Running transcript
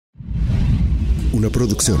una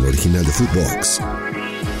producción original de Footbox.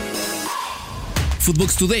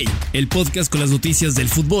 Footbox Today, el podcast con las noticias del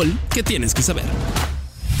fútbol que tienes que saber.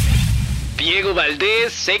 Diego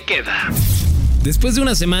Valdés se queda. Después de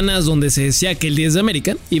unas semanas donde se decía que el 10 de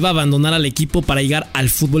América iba a abandonar al equipo para llegar al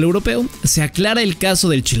fútbol europeo, se aclara el caso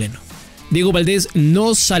del chileno. Diego Valdés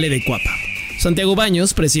no sale de Cuapa. Santiago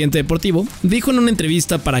Baños, presidente deportivo, dijo en una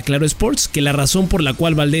entrevista para Claro Sports que la razón por la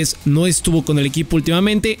cual Valdés no estuvo con el equipo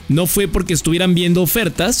últimamente no fue porque estuvieran viendo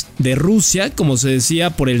ofertas de Rusia, como se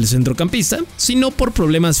decía por el centrocampista, sino por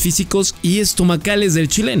problemas físicos y estomacales del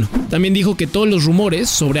chileno. También dijo que todos los rumores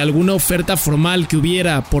sobre alguna oferta formal que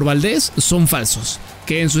hubiera por Valdés son falsos,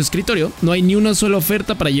 que en su escritorio no hay ni una sola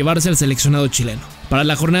oferta para llevarse al seleccionado chileno. Para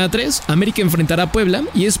la jornada 3, América enfrentará a Puebla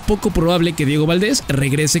y es poco probable que Diego Valdés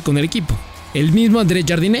regrese con el equipo. El mismo Andrés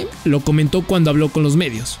Jardiné lo comentó cuando habló con los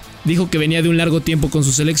medios. Dijo que venía de un largo tiempo con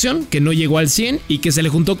su selección, que no llegó al 100 y que se le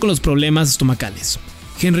juntó con los problemas estomacales.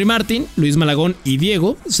 Henry Martin, Luis Malagón y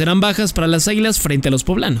Diego serán bajas para las Águilas frente a los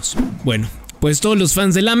poblanos. Bueno, pues todos los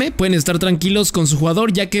fans del AME pueden estar tranquilos con su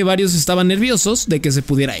jugador, ya que varios estaban nerviosos de que se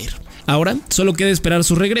pudiera ir. Ahora solo queda esperar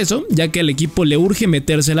su regreso, ya que al equipo le urge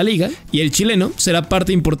meterse a la liga y el chileno será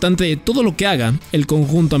parte importante de todo lo que haga el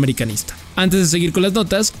conjunto americanista. Antes de seguir con las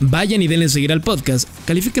notas, vayan y denle seguir al podcast,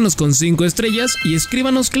 califíquenos con 5 estrellas y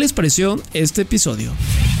escríbanos qué les pareció este episodio.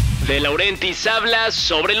 De Laurentiis habla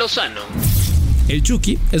sobre Lozano. El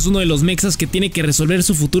Chucky es uno de los mexas que tiene que resolver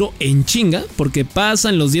su futuro en chinga porque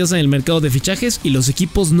pasan los días en el mercado de fichajes y los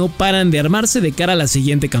equipos no paran de armarse de cara a la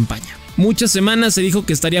siguiente campaña. Muchas semanas se dijo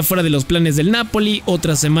que estaría fuera de los planes del Napoli,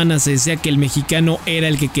 otras semanas se decía que el mexicano era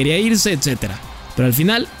el que quería irse, etc. Pero al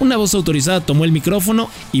final, una voz autorizada tomó el micrófono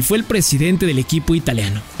y fue el presidente del equipo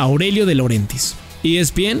italiano, Aurelio De Laurentiis.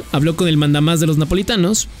 ESPN habló con el mandamás de los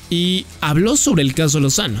napolitanos y habló sobre el caso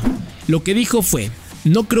Lozano. Lo que dijo fue: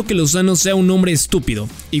 no creo que Lozano sea un hombre estúpido,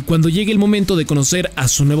 y cuando llegue el momento de conocer a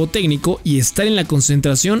su nuevo técnico y estar en la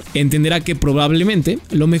concentración, entenderá que probablemente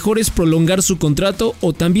lo mejor es prolongar su contrato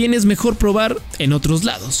o también es mejor probar en otros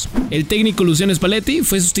lados. El técnico Luciano Spalletti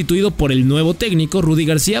fue sustituido por el nuevo técnico Rudy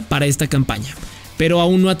García para esta campaña, pero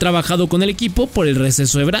aún no ha trabajado con el equipo por el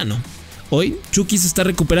receso de verano. Hoy, Chucky se está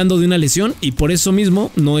recuperando de una lesión y por eso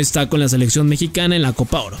mismo no está con la selección mexicana en la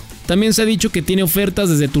Copa Oro. También se ha dicho que tiene ofertas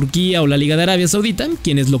desde Turquía o la Liga de Arabia Saudita,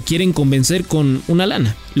 quienes lo quieren convencer con una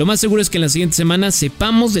lana. Lo más seguro es que en la siguiente semana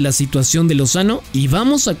sepamos de la situación de Lozano y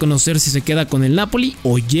vamos a conocer si se queda con el Napoli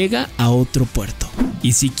o llega a otro puerto.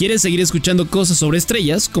 Y si quieres seguir escuchando cosas sobre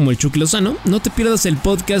estrellas como el Chucky Lozano, no te pierdas el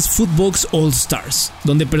podcast Footbox All Stars,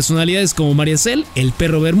 donde personalidades como María Cel, el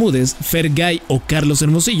Perro Bermúdez, Fergay o Carlos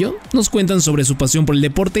Hermosillo nos cuentan sobre su pasión por el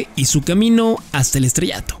deporte y su camino hasta el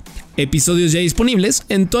estrellato. Episodios ya disponibles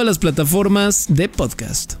en todas las plataformas de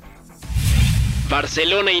podcast.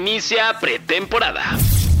 Barcelona inicia pretemporada.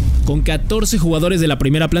 Con 14 jugadores de la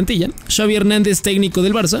primera plantilla, Xavi Hernández, técnico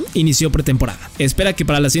del Barça, inició pretemporada. Espera que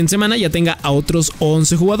para la siguiente semana ya tenga a otros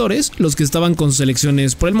 11 jugadores, los que estaban con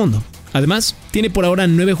selecciones por el mundo. Además, tiene por ahora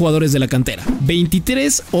 9 jugadores de la cantera.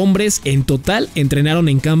 23 hombres en total entrenaron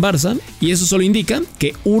en Can Barça y eso solo indica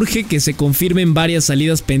que urge que se confirmen varias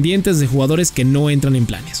salidas pendientes de jugadores que no entran en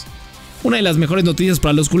planes. Una de las mejores noticias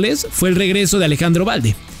para los culés fue el regreso de Alejandro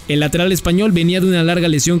Valdés. El lateral español venía de una larga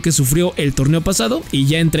lesión que sufrió el torneo pasado y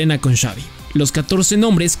ya entrena con Xavi. Los 14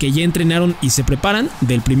 nombres que ya entrenaron y se preparan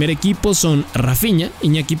del primer equipo son Rafinha,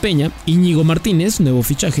 Iñaki Peña, Íñigo Martínez, nuevo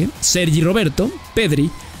fichaje, Sergi Roberto,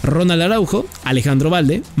 Pedri, Ronald Araujo, Alejandro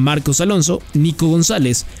Valdés, Marcos Alonso, Nico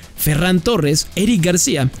González, Ferran Torres, Eric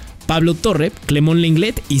García, Pablo Torre, Clément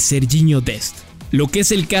Lenglet y Serginho Dest. Lo que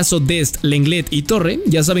es el caso Dest, Lenglet y Torre,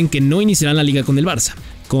 ya saben que no iniciarán la liga con el Barça.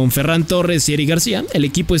 Con Ferran Torres y Eric García, el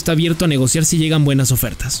equipo está abierto a negociar si llegan buenas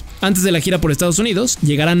ofertas. Antes de la gira por Estados Unidos,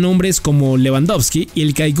 llegarán nombres como Lewandowski,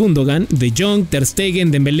 Ilkay Gundogan, De Jong, Ter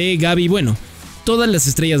Stegen, Dembélé, Gavi, todas las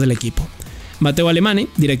estrellas del equipo. Matteo Alemany,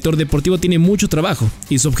 director deportivo, tiene mucho trabajo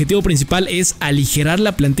y su objetivo principal es aligerar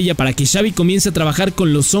la plantilla para que Xavi comience a trabajar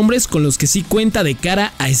con los hombres con los que sí cuenta de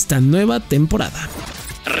cara a esta nueva temporada.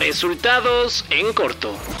 Resultados en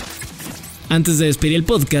corto. Antes de despedir el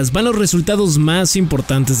podcast, van los resultados más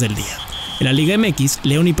importantes del día. En la Liga MX,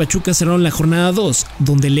 León y Pachuca cerraron la jornada 2,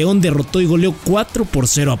 donde León derrotó y goleó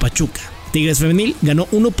 4-0 a Pachuca. Tigres Femenil ganó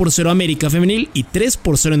 1-0 a América Femenil y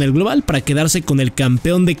 3-0 en el global para quedarse con el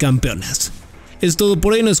campeón de campeonas. Es todo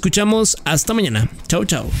por hoy, nos escuchamos hasta mañana. Chao,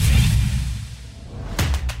 chao.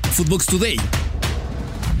 Footbox Today,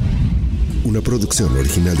 una producción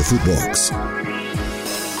original de Footbox.